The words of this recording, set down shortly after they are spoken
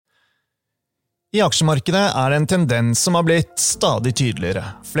I aksjemarkedet det en tendens som har blitt stadig tydeligere.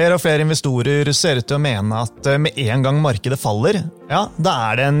 Flere og flere investorer ser ut til å mene at med en gang markedet faller, ja, da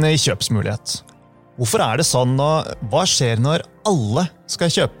det en kjøpsmulighet. Hvorfor det sånn, og hva skjer når alle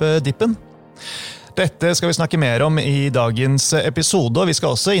skal kjøpe dippen? Dette skal vi snakke mer om i dagens episode, og vi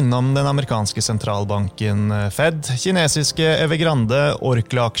skal også innom den amerikanske sentralbanken Fed, kinesiske Evergrande,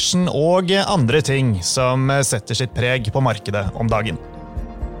 Orkla-aksjen og andre ting som setter sitt preg på markedet om dagen.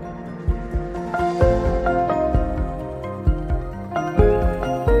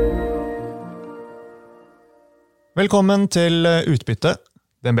 Velkommen til Utbytte,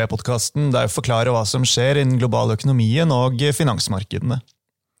 DNB-podcasten der jeg forklarer hva som skjer innen global økonomien og finansmarkedene.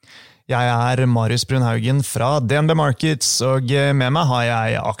 Jeg Marius Brunhaugen fra DNB Markets, og med meg har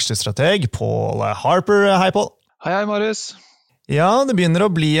jeg aksjestrateg Paul Harper. Hei, Paul. Hei, Marius. Ja, det begynner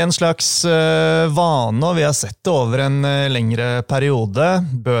å bli en slags vane, og vi har sett det over en lengre periode.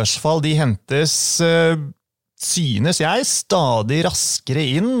 Børsfall, de hentes synes jeg stadig raskere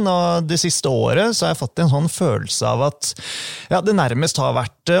inn, og det siste året så har jeg fått en sånn følelse av at ja, det nærmest har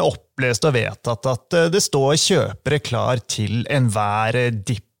vært opplest og vedtatt at det står kjøpere klar til enhver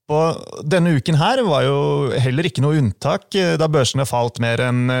dipp. Og denne uken her var jo heller ikke noe unntak. Da børsene falt mer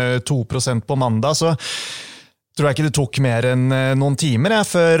enn 2% på mandag, så tror jeg ikke det tok mer enn noen timer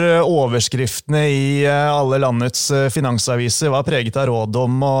før overskriftene i alle landets finansaviser var preget av råd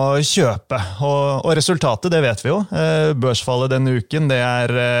om å kjøpe. Og resultatet, det vet vi jo. Børsfallet denne uken, det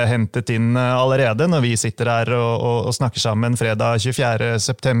hentet inn allerede når vi sitter her og snakker sammen fredag 24.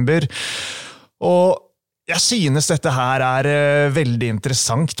 september. Og jeg synes dette her veldig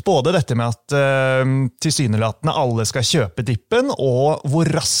interessant, både dette med at tilsynelatende alle skal kjøpe dippen, og hvor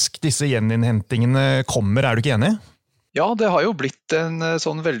raskt disse gjeninnhentingene kommer, du ikke enig? Ja, det har jo blitt en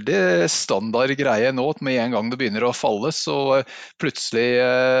sånn veldig standard greie nå, at med en gang det begynner å falle, så plutselig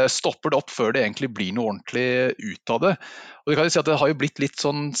stopper det opp før det egentlig blir noe ordentlig ut av det. Og det kan jo si at det har jo blitt litt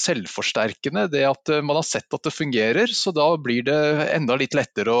sånn selvforsterkende, det at man har sett at det fungerer, så da blir det enda litt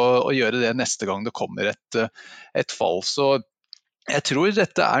lettere å gjøre det neste gang det kommer et fall. Så jeg tror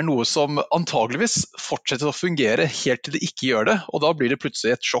dette noe som antageligvis fortsetter å fungere helt til det ikke gjør det, og da blir det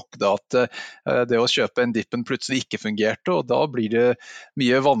plutselig et sjokk da at det å kjøpe en dippen plutselig ikke fungerte, og da blir det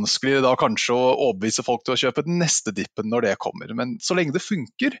mye vanskeligere da kanskje å overbevise folk til å kjøpe den neste dippen når det kommer. Men så lenge det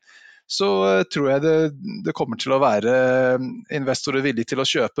funker, så tror jeg det kommer til å være investorer villige til å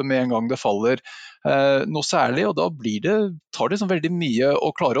kjøpe med en gang det faller noe særlig, og da tar det sånn veldig mye å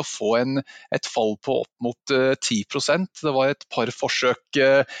klare å få et fall på opp mot 10%. Det var et par forsøk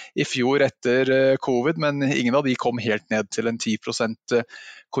i fjor etter covid, men ingen av de kom helt ned til en 10%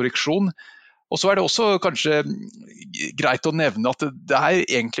 korreksjon. Og så det også kanskje greit å nevne at det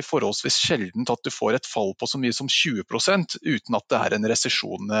egentlig forholdsvis sjeldent at du får et fall på så mye som 20% uten at det en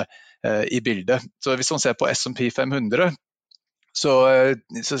resesjon i bildet. Så hvis man ser på S&P 500, så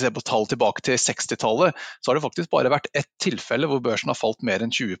ser på tall tilbake til 60-tallet, så har det faktisk bare vært ett tilfelle hvor børsen har falt mer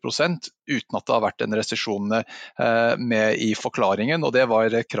enn 20% uten at det har vært en resesjon med i forklaringen, og det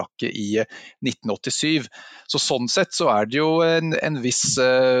var krakket i 1987. Så sånn sett så det jo en viss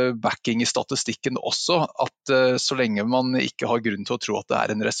backing i statistikken også, at så lenge man ikke har grunn til å tro at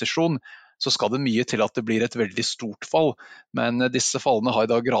det en resesjon, så skal det mye til at det blir et veldig stort fall. Men disse fallene har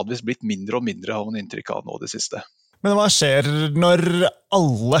da gradvis blitt mindre og mindre, har man inntrykk av nå det siste. Men hva skjer når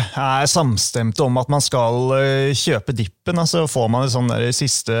alle samstemte om at man skal kjøpe dippen? Altså får man et sånn der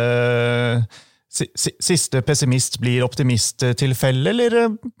siste pessimist blir optimist tilfelle,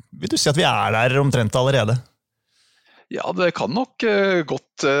 eller vil du si at vi der omtrent allerede? Ja, det kan nok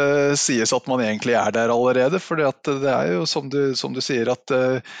godt sies at man egentlig der allerede, for det jo som du sier at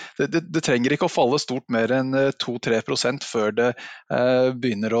det trenger ikke å falle stort mer enn 2-3% før det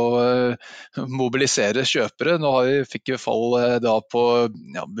begynner å mobilisere kjøpere. Nå fikk vi fall da på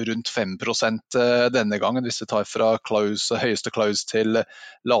rundt 5% denne gangen, hvis vi tar fra høyeste close til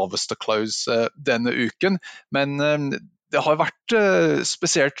laveste close denne uken, men det har vært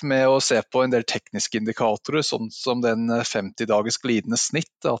spesielt med å se på en del tekniske indikatorer, sånn som den 50-dagers glidende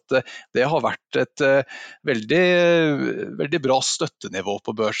snitt, at det har vært et veldig, veldig bra støttenivå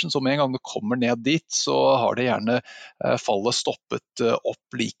på børsen. Så med en gang det kommer ned dit, så har det gjerne fallet stoppet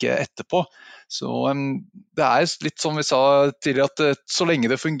opp like etterpå. Så det litt som vi sa tidligere, at så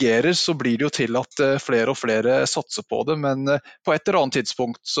lenge det fungerer, så blir det jo til at flere og flere satser på det, men på et eller annet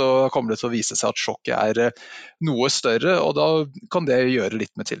tidspunkt så kommer det til å vise seg at sjokket noe større, og da kan det gjøre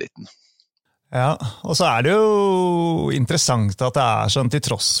litt med tilliten. Ja, og så det jo interessant at det sånn til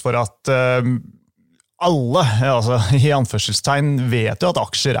tross for at alle, altså i anførselstegn, vet jo at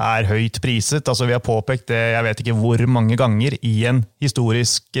aksjer høyt priset. Altså vi har påpekt det, jeg vet ikke hvor mange ganger i en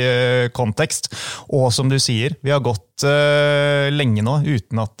historisk kontekst. Og som du sier, vi har gått lenge nå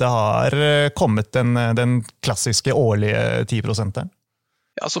uten at det har kommet den klassiske årlige 10%-eren.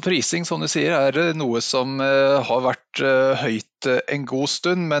 Ja, så prising, som du sier, noe som har vært høyt en god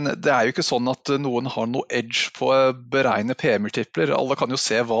stund, men det jo ikke sånn at noen har noe edge på å beregne PM-multipler. Alle kan jo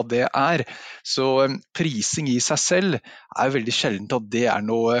se hva det Så prising i seg selv veldig sjeldent at det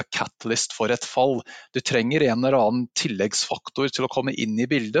noe catalyst for et fall. Du trenger en eller annen tilleggsfaktor til å komme inn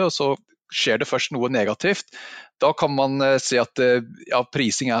i bildet, og så skjer det først noe negativt. Da kan man si at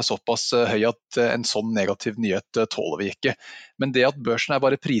prising såpass høy at en sånn negativ nyhet tåler vi ikke. Men det at børsen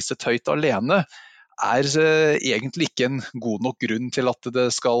bare priset høyt alene, egentlig ikke en god nok grunn til at det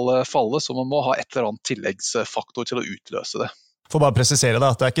skal falle, så man må ha et eller annet tilleggsfaktor til å utløse det. For bare presisere det,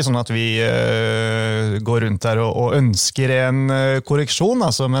 at det ikke sånn at vi går rundt her og ønsker en korreksjon,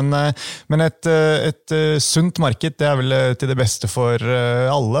 altså, men et sunt marked, det vel til det beste for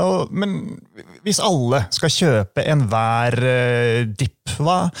alle. Men hvis alle skal kjøpe enhver dipp,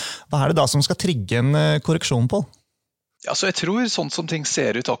 hva det da som skal trigge en korreksjon på? Ja, så jeg tror sånn som ting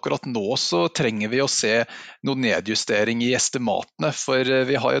ser ut akkurat nå, så trenger vi å se noen nedjustering i estimatene, for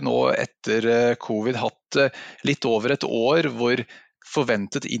vi har jo nå etter covid hatt litt over et år hvor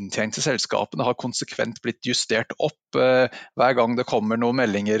forventet inntjening til selskapene har konsekvent blitt justert opp. Hver gang det kommer noen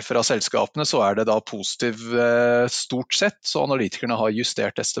meldinger fra selskapene, så det da positiv stort sett, så analytikerne har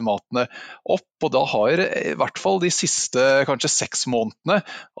justert estimatene opp, og da har i hvert fall de siste kanskje 6 månedene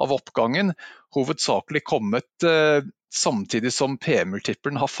av oppgangen hovedsakelig kommet samtidig som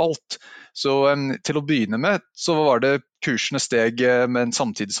PM-multiplen har falt. Så til å begynne med så var det kursene steg, men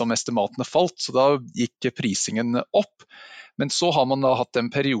samtidig som estimatene falt, så da gikk prisingen opp. Men så har man da hatt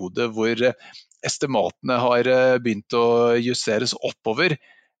en periode hvor estimatene har begynt å justeres oppover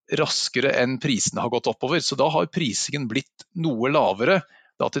raskere enn prisene har gått oppover, så da har prisingen blitt noe lavere,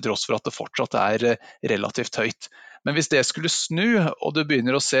 da til tross for at det fortsatt relativt høyt. Men hvis det skulle snu, og du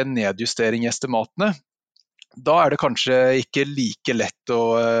begynner å se nedjustering i estimatene, da det kanskje ikke like lett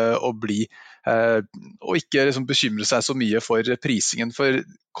å bli, og ikke liksom bekymre seg så mye for prisingen, for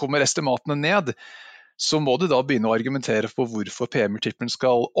kommer estimatene ned, så må du da begynne å argumentere for hvorfor PM-multiplen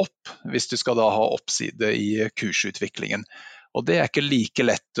skal opp, hvis du skal da ha oppside i kursutviklingen. Og det ikke like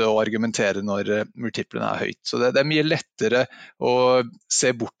lett å argumentere når multiplen høyt. Så det mye lettere å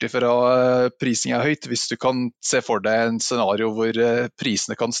se bort ifra prising høyt, hvis du kan se for deg en scenario hvor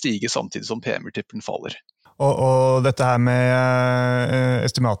prisene kan stige samtidig som PM-multiplen faller. Og dette her med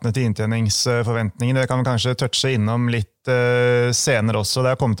estimatene til inntjeningsforventninger, det kan vi kanskje touche innom litt senere også.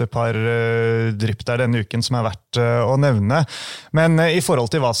 Det har kommet et par drypp der denne uken som verdt å nevne. Men i forhold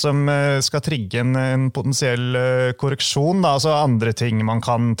til hva som skal trigge en potensiell korreksjon, da, altså andre ting man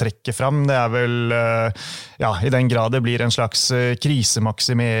kan trekke fram, det vel i den grad det blir en slags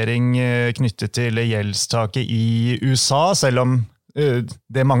krisemaksimering knyttet til gjeldstaket i USA, selv om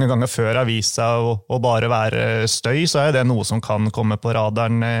det mange ganger før har vist seg å bare være støy, så det noe som kan komme på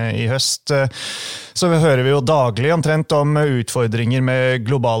radaren i høst. Så hører vi jo daglig omtrent om utfordringer med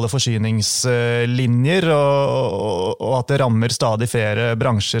globale forsyningslinjer, og at det rammer stadig flere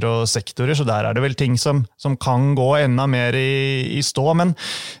bransjer og sektorer, så der det vel ting som kan gå enda mer i stå. Men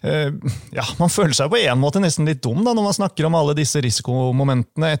man føler seg på en måte nesten litt dum da, når man snakker om alle disse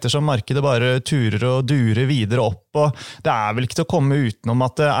risikomomentene, ettersom markedet bare turer og durer videre opp, og det vel ikke til å komme utenom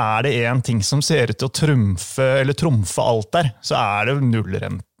at det en ting som ser ut til å trumfe alt der, så det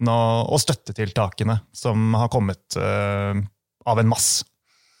nullrenten og støttetiltakene som har kommet av en masse.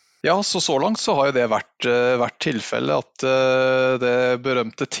 Ja, så langt så har jo det vært tilfelle at det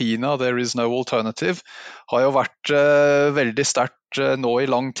berømte TINA, There is no alternative, har jo vært veldig sterkt nå i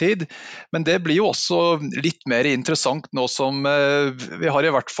lang tid, men det blir jo også litt mer interessant nå som vi har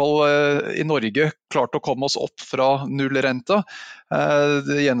i hvert fall i Norge klart å komme oss opp fra nullrenta.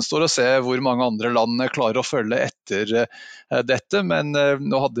 Det gjenstår å se hvor mange andre land klarer å følge etter dette, men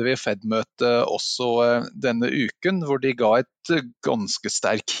nå hadde vi Fed-møte også denne uken, hvor de ga et ganske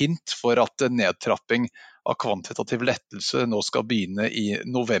sterk hint for at nedtrapping av kvantitativ lettelse nå skal begynne i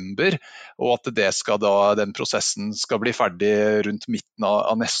november, og at den prosessen skal bli ferdig rundt midten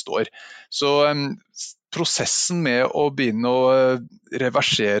av neste år. Så prosessen med å begynne å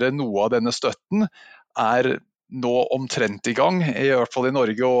reversere noe av denne støtten nå omtrent i gang, i hvert fall i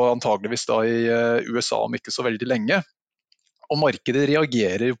Norge og antageligvis da i USA om ikke så veldig lenge. Og markedet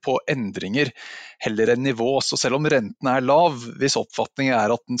reagerer på endringer heller enn nivå, så selv om renten lav, hvis oppfatningen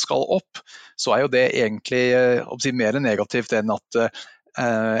at den skal opp, så jo det egentlig mer negativt enn at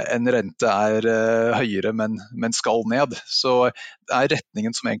en rente høyere, men skal ned. Så det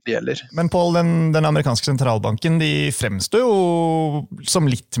retningen som egentlig gjelder. Men Paul, den amerikanske sentralbanken, de fremstår jo som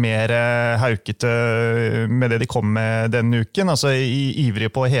litt mer haukete med det de kom med denne uken, altså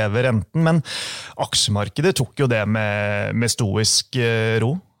ivrige på å heve renten, men aksjemarkedet tok jo det med stoisk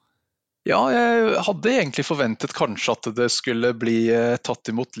ro. Ja, jeg hadde egentlig forventet kanskje at det skulle bli tatt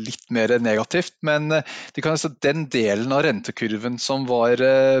imot litt mer negativt, men den delen av rentekurven som var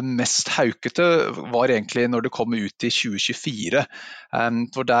mest haukete var egentlig når det kom ut i 2024.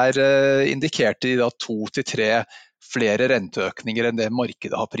 For der indikerte de da 2 til 3 flere renteøkninger enn det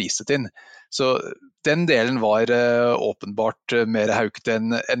markedet har priset inn. Så den delen var åpenbart mer haukete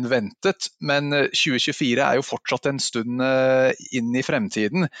enn ventet, men 2024 jo fortsatt en stund inn i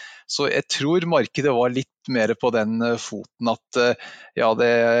fremtiden. Så jeg tror markedet var litt mer på den foten at ja,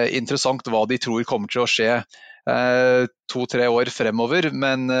 det interessant hva de tror kommer til å skje 2-3 år fremover,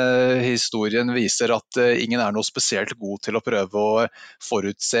 men historien viser at ingen noe spesielt god til å prøve å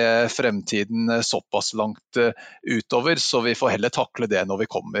forutse fremtiden såpass langt utover, så vi får heller takle det når vi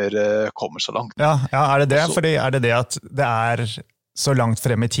kommer så langt. Ja, det det? Fordi det det at det så langt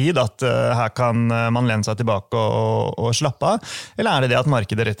frem i tid at her kan man lene seg tilbake og slappe av, eller det at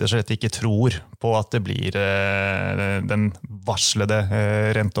markedet rett og slett ikke tror på at det blir den varslede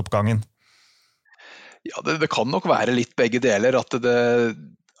renteoppgangen? Ja, det kan nok være litt begge deler, at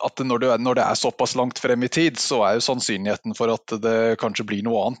når det såpass langt frem i tid, så jo sannsynligheten for at det kanskje blir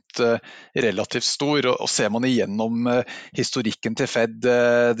noe annet relativt stor. Og ser man igjennom historikken til Fed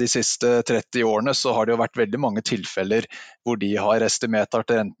de siste 30 årene, så har det jo vært veldig mange tilfeller hvor de har estimert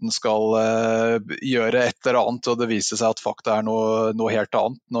at renten skal gjøre et eller annet, og det viser seg at fakta noe helt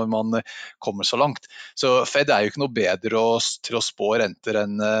annet når man kommer så langt. Så Fed jo ikke noe bedre til å spå renter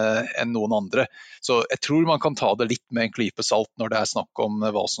enn noen andre. Så jeg tror man kan ta det litt med en klype salt når det snakk om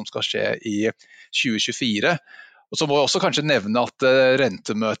hva som skal skje i 2024. Og så må jeg også kanskje nevne at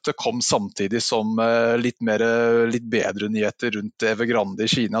rentemøtet kom samtidig som litt bedre nyheter rundt Evergrande i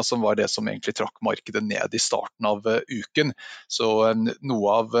Kina, som var det som egentlig trakk markedet ned i starten av uken. Så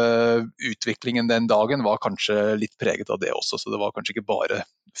noe av utviklingen den dagen var kanskje litt preget av det også, så det var kanskje ikke bare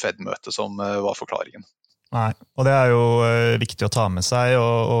Fed-møtet som var forklaringen. Nei, og det jo viktig å ta med seg,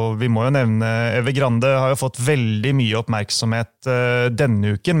 og vi må jo nevne Evergrande har jo fått veldig mye oppmerksomhet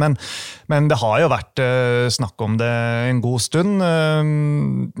denne uken, men det har jo vært snakk om det en god stund.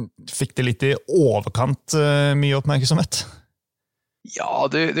 Fikk det litt i overkant mye oppmerksomhet?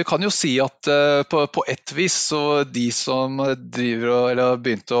 Ja, det kan jo si at på et vis så de som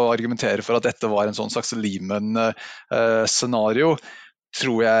begynte å argumentere for at dette var en sånn slags Lehman-scenario,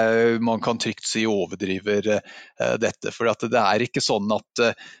 tror jeg man kan trygt si overdriver dette, for det ikke sånn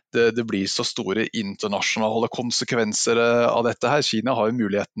at det blir så store internasjonale konsekvenser av dette her. Kina har jo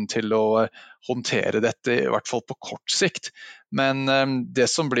muligheten til å håndtere dette, i hvert fall på kort sikt. Men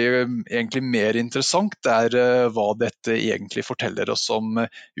det som blir egentlig mer interessant hva dette egentlig forteller oss om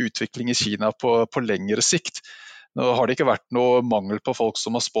utvikling i Kina på lengre sikt. Nå har det ikke vært noe mangel på folk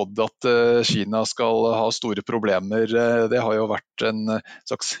som har spådd at Kina skal ha store problemer. Det har jo vært en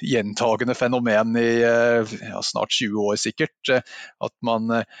slags gjentagende fenomen i snart 20 år sikkert, at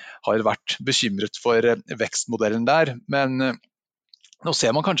man har vært bekymret for vekstmodellen der. Men nå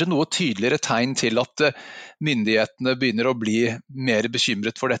ser man kanskje noe tydeligere tegn til at myndighetene begynner å bli mer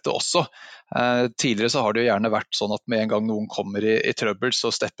bekymret for dette også. Tidligere så har det jo gjerne vært sånn at med en gang noen kommer i trøbbel,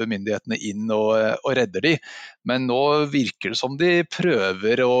 så stepper myndighetene inn og redder de. Men nå virker det som de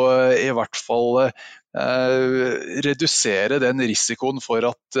prøver å i hvert fall redusere den risikoen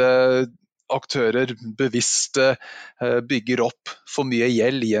for at aktører bevisst bygger opp for mye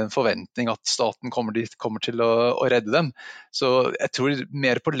gjeld i en forventning at staten kommer til å redde dem. Så jeg tror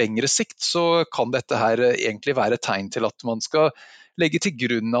mer på lengre sikt så kan dette her egentlig være et tegn til at man skal legge til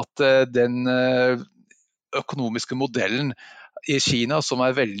grunn at den økonomiske modellen i Kina, som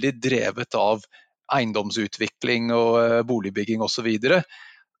veldig drevet av eiendomsutvikling og boligbygging og så videre,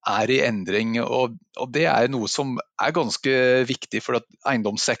 i endring, og det noe som ganske viktig, for at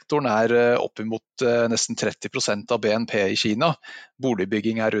eiendomssektoren oppimot nesten 30% av BNP i Kina.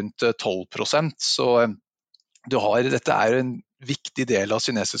 Boligbygging rundt 12%, så dette en viktig del av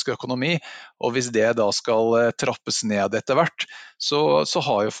kinesisk økonomi, og hvis det da skal trappes ned etter hvert, så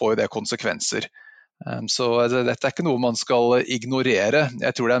får jo det konsekvenser. Så dette ikke noe man skal ignorere.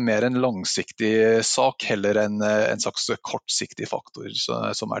 Jeg tror det mer en langsiktig sak heller enn en slags kortsiktig faktor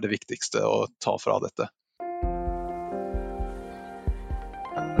som det viktigste å ta fra dette.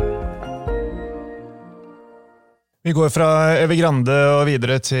 Vi går fra Evergrande og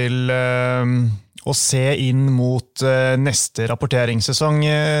videre til å se inn mot neste rapporteringssesong.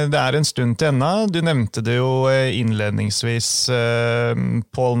 Det en stund til enda. Du nevnte det jo innledningsvis,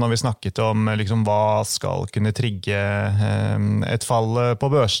 Pål, når vi snakket om liksom, hva skal kunne trigge et fall på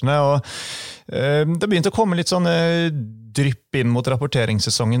børsene. Og det begynte å komme litt sånn drypp inn mot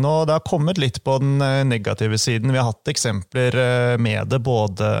rapporteringssesongen nå. Det har kommet litt på den negative siden. Vi har hatt eksempler med det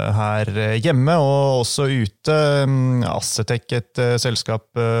både her hjemme og også ute. Assetec, et selskap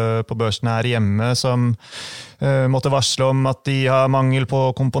på børsen her hjemme, som måtte varsle om at de har mangel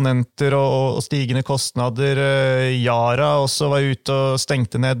på komponenter og stigende kostnader. Yara også var ute og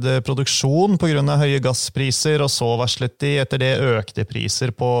stengte ned produksjon på grunn av høye gasspriser, og så varslet de etter det økte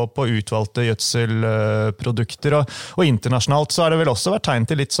priser på utvalgte gjødselprodukter. Og internasjonalt så har det vel også vært tegn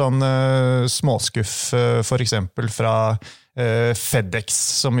til litt sånn småskuff, for eksempel fra FedEx,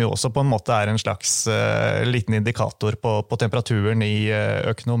 som jo også på en måte en slags liten indikator på temperaturen i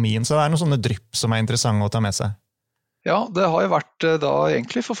økonomien. Så det noen sånne drypp som interessante å ta med seg. Ja, det har jo vært da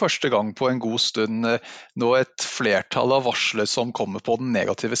egentlig for første gang på en god stund nå et flertall av varsler som kommer på den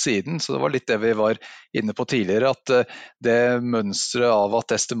negative siden. Så det var litt det vi var inne på tidligere, at det mønstret av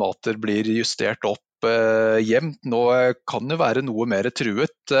at estimater blir justert opp jevnt nå kan jo være noe mer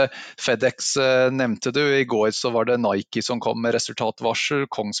truet. FedEx nevnte du, i går så var det Nike som kom med resultatvarsel,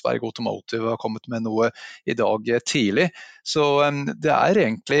 Kongsberg Automotive har kommet med noe i dag tidlig. Så det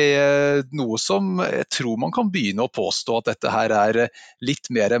egentlig noe som jeg tror man kan begynne å påstå at dette her litt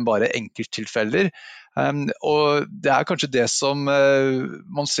mer enn bare enkelttilfeller. Og det kanskje det som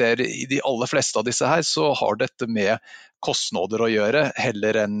man ser i de aller fleste av disse her, så har dette med kostnader å gjøre,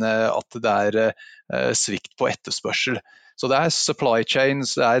 heller enn at det svikt på etterspørsel. Så det supply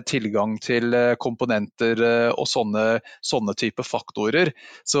chains, det tilgang til komponenter og sånne type faktorer.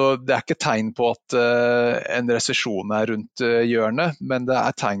 Så det ikke tegn på at en resesjon rundt hjørnet, men det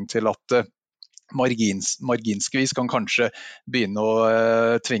tegn til at marginskvis kan kanskje begynne å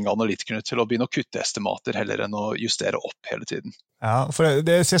tvinge analytikerne til å begynne å kutte estimater heller enn å justere opp hele tiden. Ja, for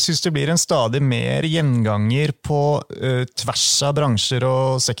jeg synes det blir en stadig mer gjenganger på tvers av bransjer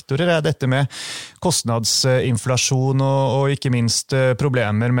og sektorer. Dette med kostnadsinflasjon og ikke minst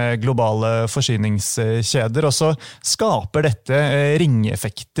problemer med globale forsyningskjeder. Og så skaper dette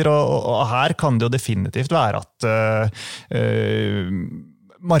ringeffekter, og her kan det jo definitivt være at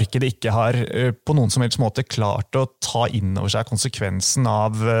markedet ikke har på noen som helst måte klart å ta inn over seg konsekvensen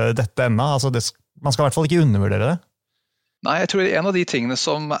av dette ennå. Altså man skal I hvert fall ikke undervurdere det. Nei, jeg tror en av de tingene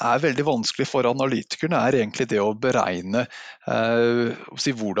som veldig vanskelig for analytikerne egentlig det å beregne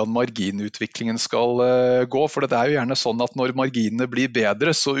hvordan marginutviklingen skal gå. For det jo gjerne sånn at når marginene blir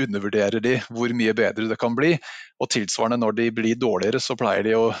bedre, så undervurderer de hvor mye bedre det kan bli. Og tilsvarende når de blir dårligere, så pleier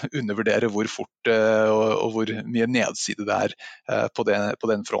de å undervurdere hvor fort og hvor mye nedside det på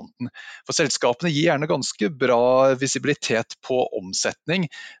den fronten. For selskapene gir gjerne ganske bra visibilitet på omsetning,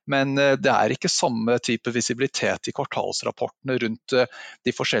 men det ikke samme type visibilitet I kvartalsrapportene rundt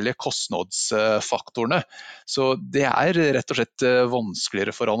de forskjellige kostnadsfaktorene. Så det rett og slett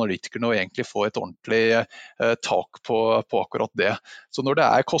vanskeligere for analytikerne å egentlig få et ordentlig tak på akkurat det. Så når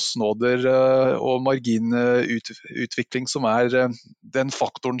det kostnader og marginutvikling som den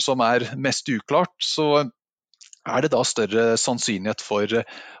faktoren som mest uklart, så det da større sannsynlighet for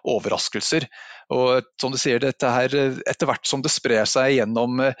overraskelser. Og som du sier, dette her, etter hvert som det sprer seg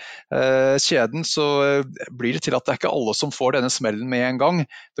gjennom kjeden, så blir det til at det ikke alle som får denne smellen med en gang.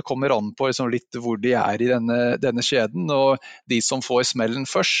 Det kommer an på liksom litt hvor de I denne kjeden, og de som får smellen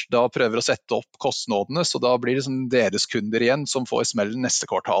først, da prøver å sette opp kostnadene, så da blir det liksom deres kunder igjen som får smellen neste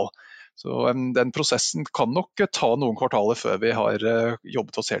kvartal. Så den prosessen kan nok ta noen kvartaler før vi har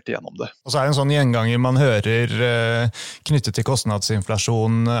jobbet oss helt igjennom det. Og så det en sånn gjenganger man hører knyttet til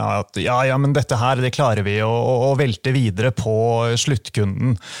kostnadsinflasjon, at ja, men dette her, det klarer vi å velte videre på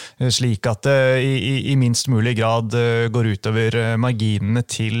sluttkunden, slik at det I minst mulig grad går utover marginene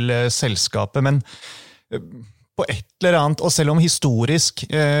til selskapet. Men på et eller annet, og selv om historisk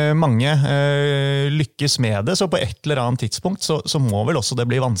mange lykkes med det, så på et eller annet tidspunkt så må vel også det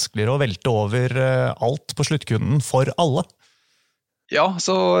bli vanskeligere å velte over alt på sluttkunden for alle. Ja,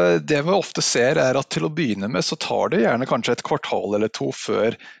 så det vi ofte ser at til å begynne med så tar det gjerne kanskje et kvartal eller to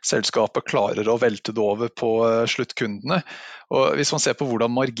før selskapet klarer å velte det over på sluttkundene. Og hvis man ser på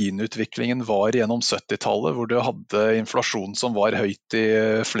hvordan marginutviklingen var gjennom 70-tallet, hvor du hadde inflasjon som var høyt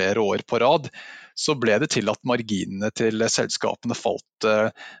I flere år på rad, så ble det til at marginene til selskapene falt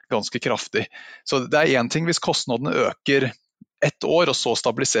ganske kraftig. Så det en ting hvis kostnadene øker ett år og så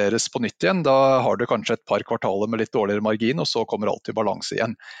stabiliseres på nytt igjen, da har du kanskje et par kvartaler med litt dårligere margin, og så kommer alt I balanse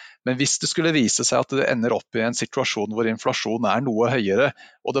igjen. Men hvis det skulle vise seg at det ender opp i en situasjon hvor inflasjon noe høyere,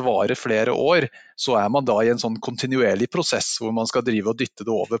 og det varer flere år, så man da i en sånn kontinuerlig prosess hvor man skal drive og dytte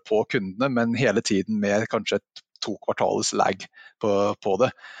det over på kundene, men hele tiden med kanskje et 2 kvartalers lag på det.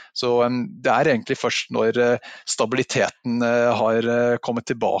 Så det egentlig først når stabiliteten har kommet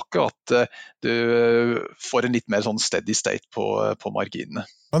tilbake at du får en litt mer sånn steady state på marginene.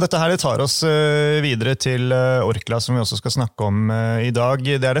 Og dette her tar oss videre til Orkla, som vi også skal snakke om i dag.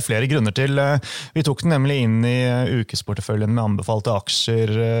 Det det flere grunner til. Vi tok den nemlig inn i ukesporteføljen med anbefalte aksjer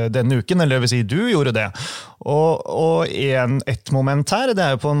denne uken, eller det vil si du gjorde det. Og et moment her, det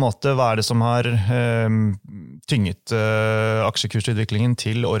jo på en måte hva det som har tynget aksjekursutviklingen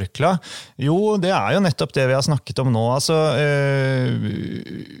til Orkla. Jo, det jo nettopp det vi har snakket om nå. Altså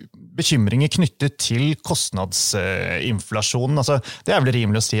bekymringer knyttet til kostnadsinflasjonen. Altså, det vel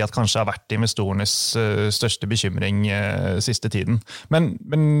rimelig å si at kanskje har vært investorenes største bekymring siste tiden. Men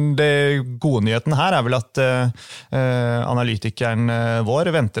det gode nyheten her vel at analytikeren vår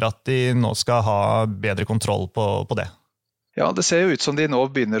venter at de nå skal ha bedre kontroll på det. Ja, det ser jo ut som de nå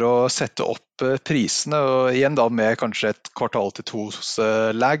begynner å sette opp prisene, og igjen da med kanskje et kvartal til 2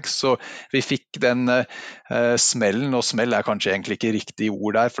 lag, så vi fikk den smellen, og smell kanskje egentlig ikke riktig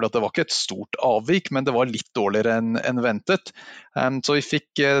ord der, for det var ikke et stort avvik, men det var litt dårligere enn ventet. Så vi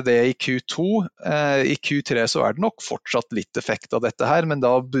fikk det i Q2. I Q3 så det nok fortsatt litt effekt av dette her, men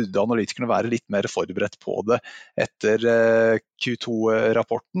da burde analytikerne være litt mer forberedt på det etter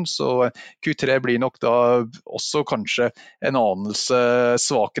Q2-rapporten, så Q3 blir nok da også kanskje en anelse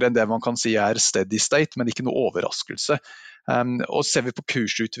svakere enn det man kan si steady state, men ikke noe overraskelse. Og ser vi på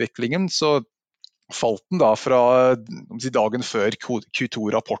kursutviklingen, så falt den da fra dagen før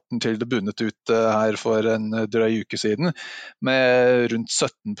Q2-rapporten til det bundet ut her for en drøy uke siden, med rundt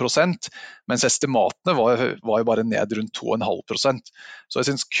 17%, mens estimatene var jo bare ned rundt 2,5%. Så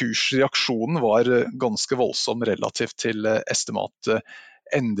jeg synes kursreaksjonen var ganske voldsom relativt til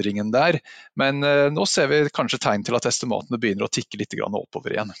estimatendringen der, men nå ser vi kanskje tegn til at estimatene begynner å tikke litt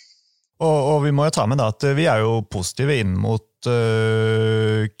oppover igjen. Og vi må jo ta med da at vi jo positive inn mot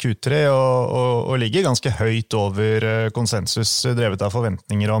Q3 og ligger ganske høyt over konsensus, drevet av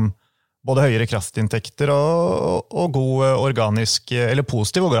forventninger om både høyere kraftinntekter og god organisk, eller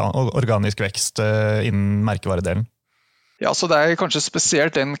positiv organisk vekst innen merkevaredelen. Ja, så det kanskje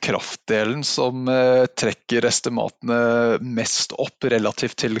spesielt den kraftdelen som trekker estimatene mest opp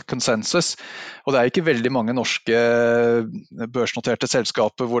relativt til konsensus. Og det ikke veldig mange norske børsnoterte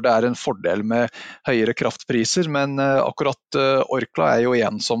selskaper hvor det en fordel med høyere kraftpriser, men akkurat Orkla jo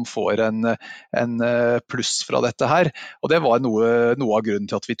en som får en pluss fra dette her. Og det var noe av grunnen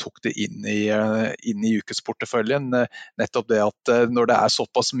til at vi tok det inn i ukesporteføljen. Nettopp det at når det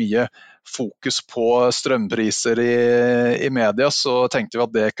såpass mye fokus på strømpriser i media, så tenkte vi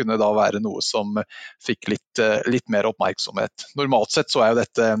at det kunne da være noe som fikk litt mer oppmerksomhet. Normalt sett så jo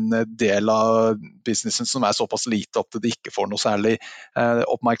dette en del av businessen som såpass lite at det ikke får noe særlig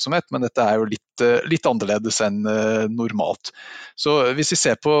oppmerksomhet, men dette jo litt annerledes enn normalt. Så hvis vi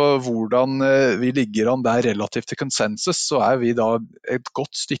ser på hvordan vi ligger an der relativt til konsensus, så vi da et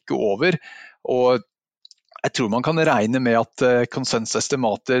godt stykke over, og jeg tror man kan regne med at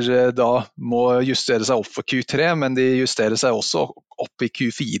konsensusestimater da må justere seg opp for Q3, men de justerer seg også opp i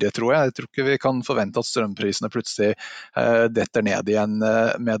Q4, tror jeg. Jeg tror ikke vi kan forvente at strømprisene plutselig detter ned igjen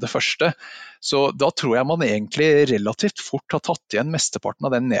med det første. Så da tror jeg man egentlig relativt fort har tatt igjen mesteparten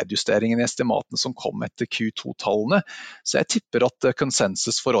av den nedjusteringen i estimatene som kom etter Q2-tallene. Så jeg tipper at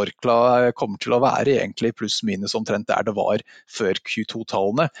konsensus for Orkla kommer til å være egentlig pluss minus omtrent der det var før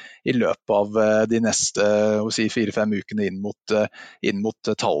Q2-tallene i løpet av de neste 4-5 ukene inn mot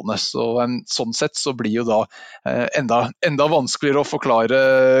tallene. Så sånn sett så blir jo da enda vanskeligere å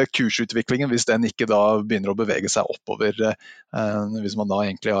forklare kursutviklingen hvis den ikke da begynner å bevege seg oppover, hvis man da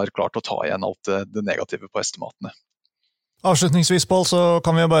egentlig har klart å ta igjen alt det negative på estimatene. Avslutningsvis, Pål, så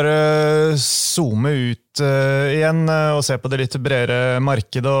kan vi jo bare zoome ut igjen og se på det litt bredere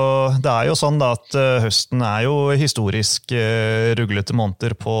markedet, og det jo sånn da at høsten jo historisk ruglete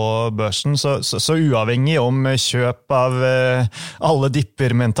måneder på børsen, så uavhengig om kjøp av alle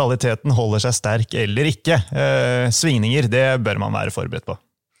dipper-mentaliteten holder seg sterk eller ikke, svingninger, det bør man være forberedt på.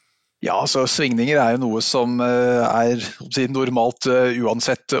 Ja, så svingninger jo noe som normalt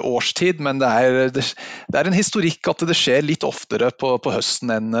uansett årstid, men det en historikk at det skjer litt oftere på høsten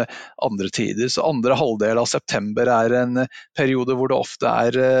enn andre tider. Så andre halvdel av september en periode hvor det ofte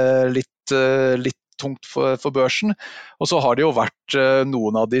litt tungt for børsen. Og så har det jo vært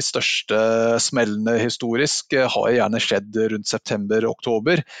noen av de største smellene historisk, har gjerne skjedd rundt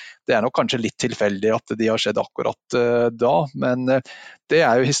september-oktober. Det er nok kanskje litt tilfeldig at de har skjedd akkurat da, men det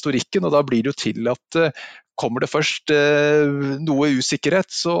er jo historikken, og da blir det jo til at kommer det først noe usikkerhet,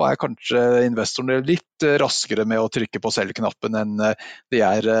 så er kanskje investorene litt raskere med å trykke på selgknappen enn de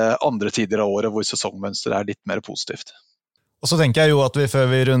er andre tider av året hvor sesongmønsteret er litt mer positivt. Og så tenker jeg jo at vi før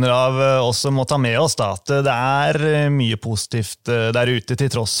vi runder av også må ta med oss da, at det er mye positivt der ute til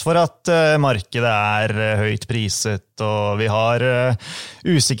tross for at markedet er høyt priset, og vi har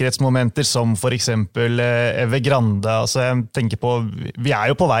usikkerhetsmomenter som for eksempel Evergrande. Altså jeg tenker på, vi er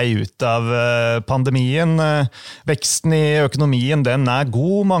jo på vei ut av pandemien. Veksten i økonomien, den er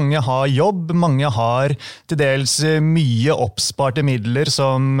god. Mange har jobb, mange har til dels mye oppsparte midler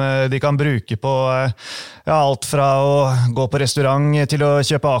som de kan bruke på alt fra å gå på restaurant til å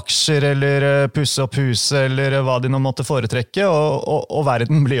kjøpe aksjer eller pusse opp huset eller hva de nå måtte foretrekke, og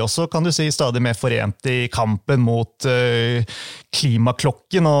verden blir også, kan du si, stadig mer forent i kampen mot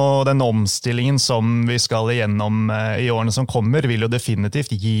klimaklokken, og den omstillingen som vi skal igjennom i årene som kommer, vil jo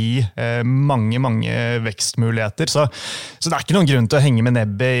definitivt gi mange vekstmuligheter. Så det er ikke noen grunn til å henge med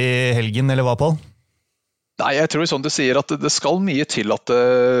nebbet i helgen, eller hva, Pål? Nei, jeg tror som du sier at det skal mye til at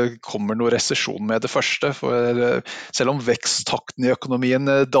det kommer noe resesjon med det første. For selv om veksttakten i økonomien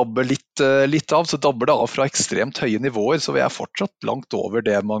dabber litt av, så dabber det av fra ekstremt høye nivåer. Så vi er fortsatt langt over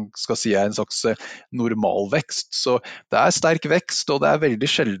det man skal si er en slags normalvekst. Så det er sterk vekst, og det er veldig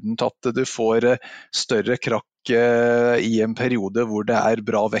sjeldent at du får større krakk i en periode hvor det er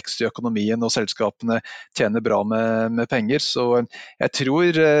bra vekst i økonomien og selskapene tjener bra med penger. Så jeg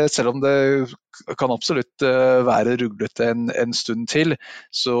tror, selv om det kan absolutt være ruglete en stund til,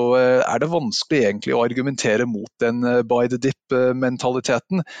 så er det vanskelig egentlig å argumentere mot den buy the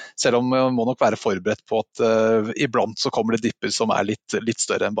dip-mentaliteten, selv om man må nok være forberedt på at iblant så kommer det dipper som er litt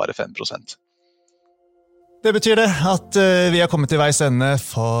større enn bare 5%. Det betyr det at vi har kommet til veis ende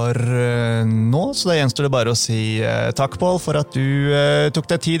for nå, så da gjenstår det bare å si takk, Pål, for at du tok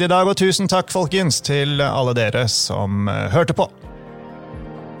deg tid i dag, og tusen takk, folkens, til alle dere som hørte på.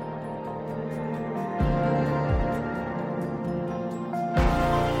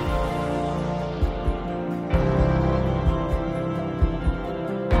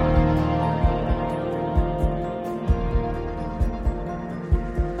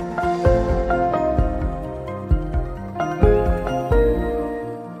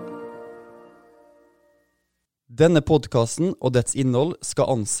 Denne podcasten og dets innhold skal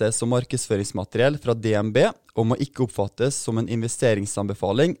anses som markedsføringsmateriell fra DNB og må ikke oppfattes som en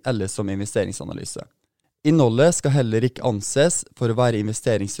investeringsanbefaling eller som investeringsanalyse. Innholdet skal heller ikke anses for å være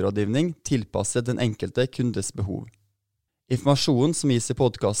investeringsrådgivning tilpasset den enkelte kundes behov. Informasjonen som gis i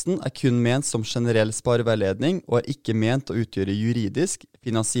podcasten er kun ment som generell spareveiledning og er ikke ment å utgjøre juridisk,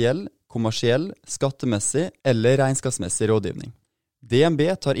 finansiell, kommersiell, skattemessig eller regnskapsmessig rådgivning.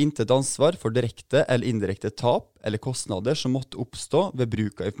 DNB tar intet ansvar for direkte eller indirekte tap eller kostnader som måtte oppstå ved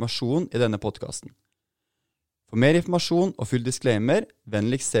bruk av informasjon i denne podcasten. For mer informasjon og full disclaimer,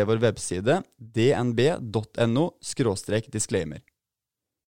 vennligst se vår webside dnb.no/disclaimer.